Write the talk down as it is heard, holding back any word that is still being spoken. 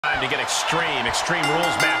to get extreme. Extreme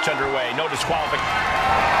Rules match underway. No disqualification.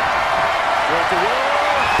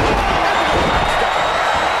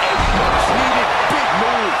 Needed big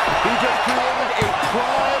move. He just created a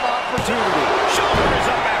prime opportunity. Shoulder is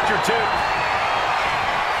up after two.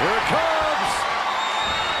 Here it comes.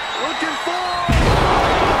 Looking for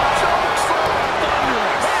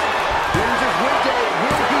thunderous. Here's his win day.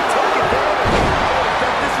 Will he take advantage?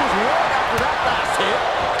 But this was right after that last hit.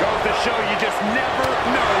 Goes to show you just never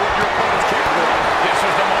know what your opponent's capable of. This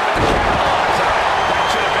was the moment to capitalize on it. That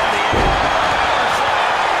should have been the end.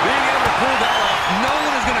 Being able to pull that off, no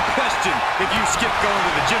one is going to question if you skip going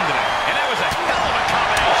to the gym today. And that was a hell of a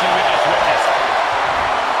combination we just witnessed.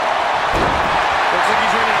 Looks like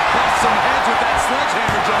he's ready to bust some heads with that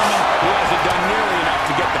sledgehammer, gentlemen. He hasn't done nearly enough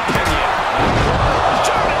to get the pin yet.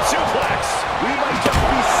 German suplex. We might just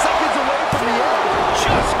be seconds away from the end.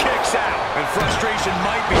 Just kicks out. And frustration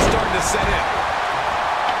might be starting to set in.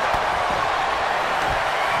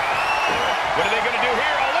 What are they going to do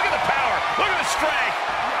here? Oh, look at the power. Look at the strength.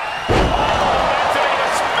 That's a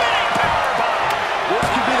spinning power bomb. This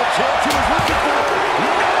could be the chance he was looking for.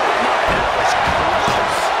 That was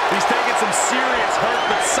close. He's taking some serious hurt,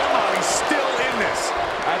 but somehow he's still in this.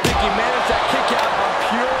 I think he managed that kick out on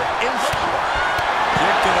pure instinct.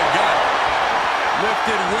 Kick to the gut.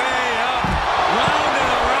 Lifted way up. Round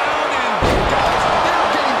and around, and Guys,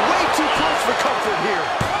 they're getting way too close for comfort here.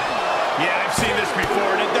 Yeah, I've seen this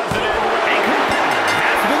before, and it doesn't end well. A competitor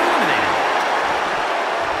has been eliminated.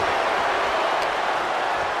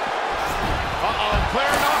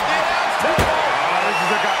 Clearing off the announce table. this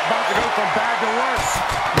is about to go from bad to worse.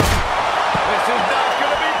 This is not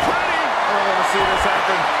going to be pretty. I don't want to see this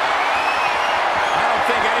happen. I don't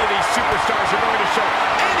think any of these superstars are going to show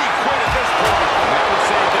any quit at this point. I would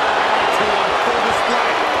say they're ready to on full display.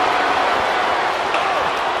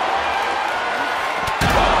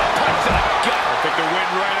 Punch to the gut. Took the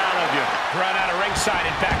wind right out of you. Run out of ringside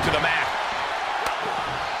and back to the mat.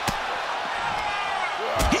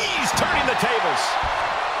 He's turning the tables.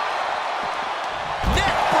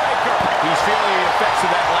 Neck breaker. He's feeling the effects of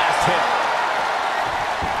that last hit.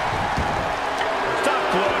 Stop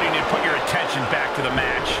gloating and put your attention back to the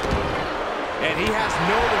match. And he has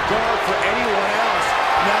no regard for anyone else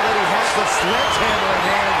now that he has the sledgehammer in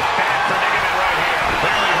hand. Bad predicament right here.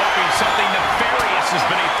 Clearly hoping something nefarious is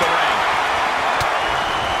beneath the ring.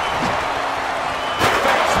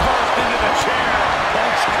 Face first into the chair.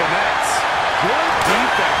 Punch connects. Good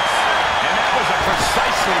defense. And that was a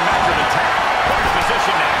precisely measured attack. What is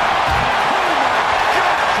position now? Oh my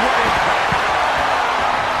gosh, what impact.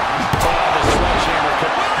 Oh, the sledgehammer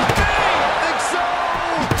could... I think so.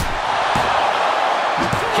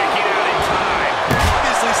 Kicking out in time.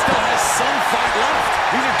 Obviously still has some fight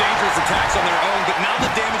left. These are dangerous attacks on their own, but now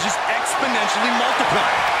the damage is exponentially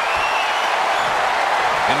multiplied.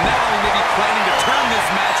 And now he may be planning to turn this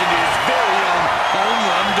match into his very own home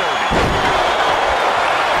run derby.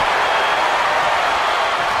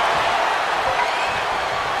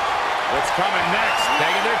 What's coming next?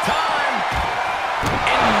 Taking their time.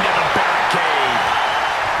 Into the barricade.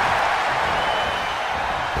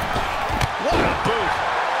 What a boot.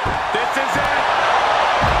 This is it.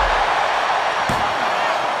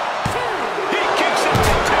 He kicks out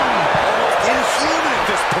the two. Inhuman at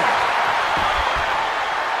this point.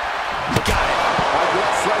 Got it.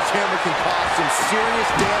 That sledgehammer can cause some serious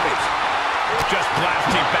damage. Just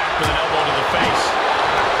blasting back with an elbow to the face.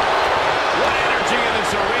 What energy in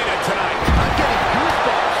this arena tonight. I'm getting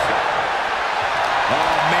goosebumps.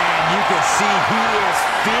 Oh man, you can see he is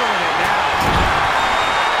feeling it now.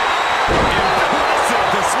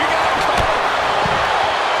 Impressive. We got a cover.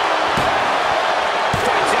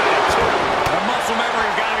 Fights out at two. The muscle memory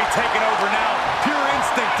has got to be taken over now. Pure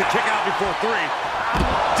instinct to kick out before three.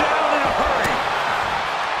 Down in a hurry.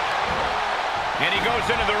 And he goes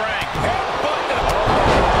into the ring. Headbutt to the...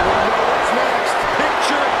 What's next?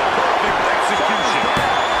 Picture perfect execution.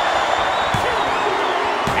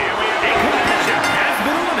 And we have a competitor has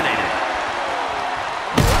been eliminated.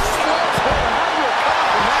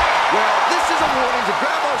 Well, this is a warning to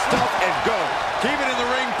grab our stuff and go. Keep it in the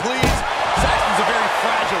ring, please. Saxton's a very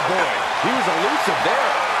fragile boy. He was elusive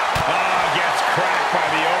there. Gets cracked by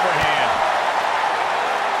the overhand.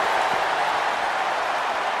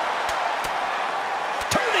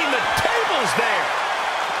 Turning the tables there.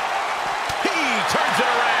 He turns it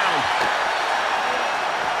around.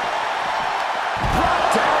 Brought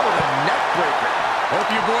down with a neck breaker. Hope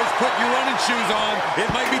you boys put your running shoes on. It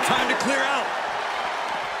might be time to clear out.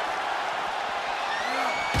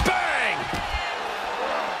 Bang!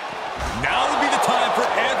 Now would be the time for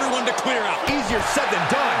everyone to clear out. Easier said than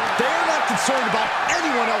done. They're not concerned about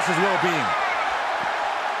anyone else's well-being.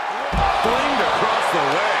 Flinged across the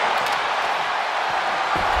way.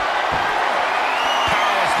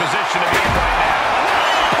 Powerless position to be in right now.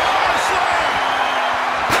 Power slam!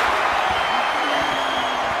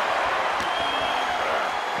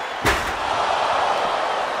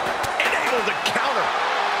 Able to counter.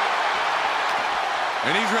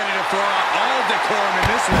 And he's ready to throw out all decorum in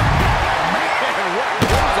this one. Man, what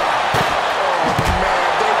was that? Oh, man,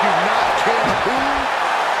 they do not care who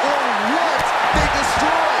or what they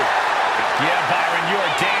destroy. Yeah, Byron, you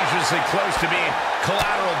are dangerously close to being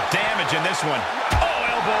collateral damage in this one. Oh,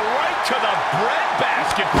 elbow right to the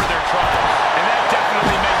breadbasket for their trouble. And that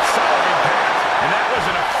definitely made solid impact. And that was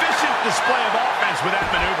an efficient display of offense with that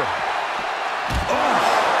maneuver. Oh,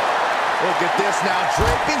 look at this now,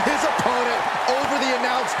 draping his opponent over the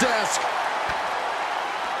announce desk.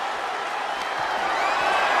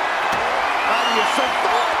 How do you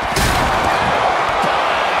survive?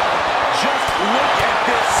 Just look at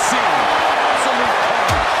this scene. Absolute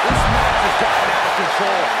carnage. This match has gotten out of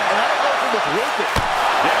control, and I don't know if it was worth it.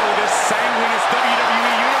 Yeah, well, this sanguineous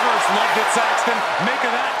WWE Universe loved it, Saxton. Make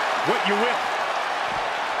of that what you will.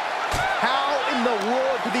 How in the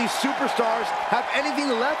world do these superstars have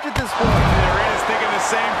anything left at this point? There is thinking the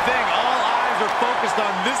same thing. All eyes are focused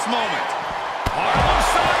on this moment. Harlem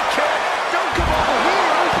sidekick. Don't come over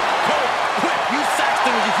here. Cole, quick, use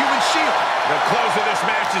Saxton as a human shield. The close of this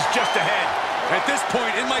match is just ahead. At this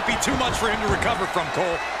point, it might be too much for him to recover from,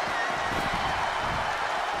 Cole.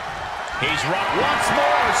 He's run once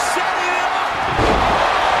more, setting him up.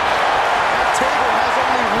 That table has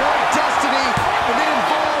only one destiny, and it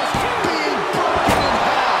involves being broken in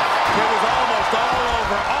half. It was almost all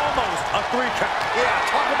over, almost a 3 count. Yeah,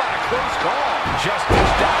 talk about a close call. Just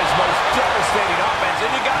dished out his most devastating offense,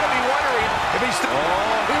 and you gotta be wondering if he's still...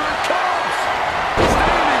 Oh, here it comes.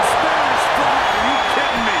 Standing Spanish fly, are you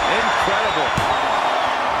kidding me? Incredible.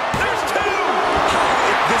 There's 2!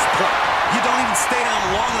 At this point, you don't even stay down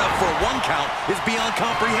long enough for a 1 count is beyond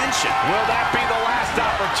comprehension. Will that be the last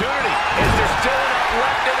opportunity? Is there still enough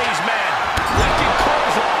left in these men? Lincoln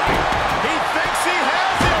clothesline. He thinks he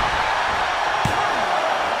has it.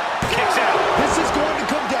 Kicks out. This is going to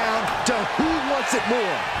come down to who wants it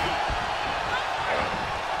more.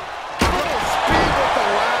 Oh, speed with the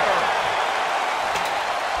ladder.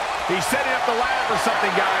 He's setting up the ladder for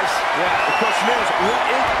something, guys. Yeah, the question is, what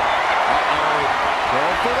is... Uh-oh.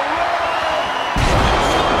 Going for the run.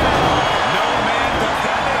 No man does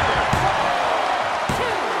that ever.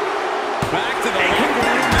 Back to the ring.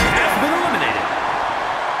 Has been eliminated.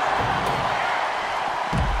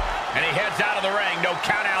 And he heads out of the ring. No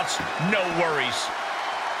countouts, no worries.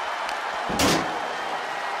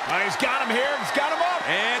 Oh, he's got him here. He's got him up.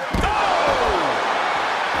 And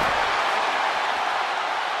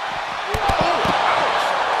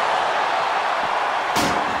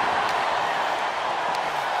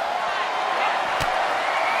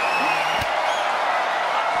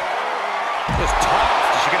just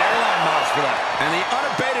tossed. She get airline miles for that. And the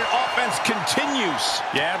unabated offense continues.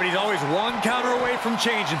 yeah, but he's always 1 counter away from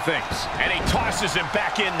changing things. And he tosses him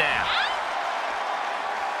back in now.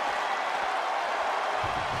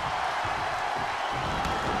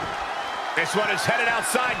 This one is headed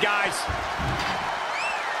outside, guys.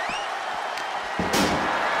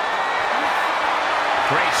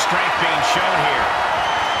 Great strength being shown here.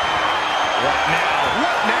 What now?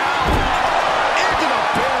 What now? Into the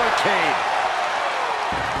barricade.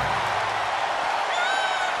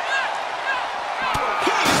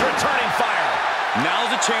 He's returning fire.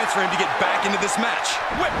 Now's a chance for him to get back into this match.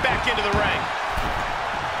 Whip back into the ring.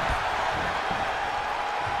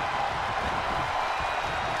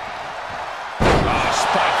 Oh,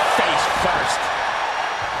 spike face first.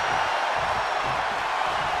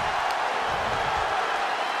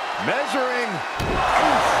 Measuring.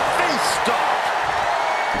 Ooh, face stop.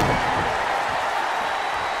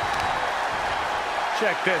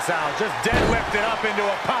 Check this out. Just deadlifted up into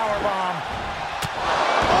a powerbomb.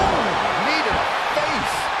 Oh, knee to the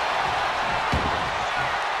face.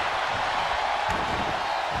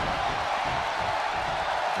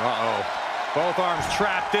 Uh-oh. Both arms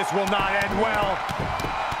trapped. This will not end well.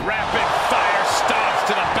 Rapid fire stomps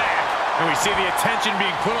to the back. And we see the attention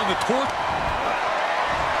being put on the torque.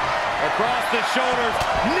 Across the shoulders.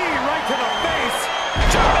 Knee right to the face.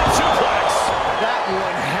 German suplex. That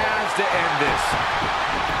one has to end this.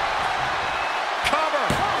 Cover.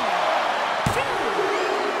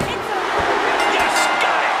 Yes,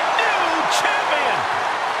 got it. New champion.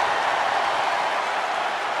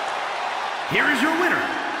 Here is your winner,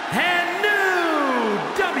 and new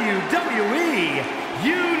WWE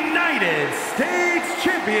United States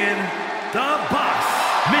Champion, the boss,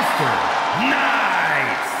 Mr.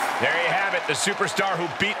 Nice. There you have it, the superstar who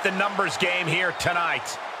beat the numbers game here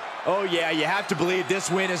tonight. Oh yeah, you have to believe this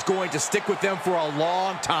win is going to stick with them for a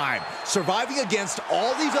long time. Surviving against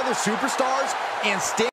all these other superstars and